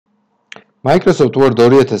Microsoft Word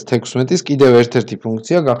 2016-ის კიდევ ერთ-ერთი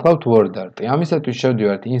ფუნქცია გახლავთ WORDART-ი. ამისათვის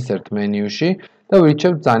შევდივართ Insert menu-ში და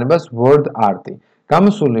ვირჩევთ ბრძანებას WORDART-ი.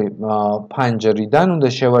 გამოსული ფანჯრიდან უნდა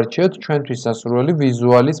შევარჩიოთ ჩვენთვის სასურველი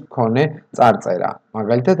ვიზუალის მქონე წარწერა,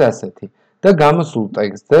 მაგალითად ასეთი. და გამოსულ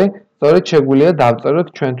ტექსტზე სწორედ შეგვიძლია დავწეროთ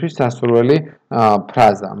ჩვენთვის სასურველი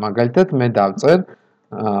ფრაზა. მაგალითად მე დავწერ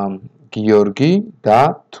გიორგი და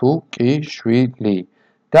თუ კი შვილი.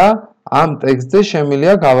 და ამ ტექსტზე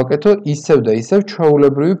შემიძლია გავაკეთო ისევ და ისევ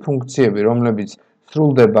ჩვეულებრივი ფუნქციები, რომლებიც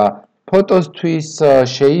სრულდება ფოტოსთვის,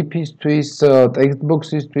 შეიფისთვის,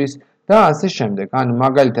 ტექსტბოქსისთვის და ასე შემდეგ. ანუ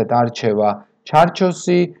მაგალითად არჩევა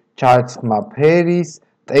ჩარჩოსი, ჩარცხმა ფერის,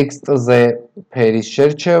 ტექსტზე ფერის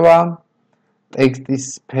შერჩევა, ტექსტის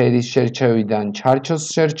ფერის შერჩევიდან ჩარჩოს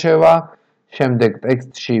შერჩევა, შემდეგ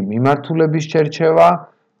ტექსტში მიმართულების შერჩევა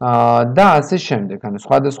და ასე შემდეგ. ანუ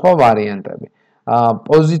სხვადასხვა ვარიანტები.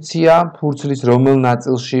 პოზიცია, ფურცლის რომელ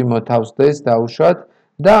ნაწილში მოთავსდეს, დაუშვათ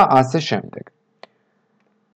და ასე შემდეგ.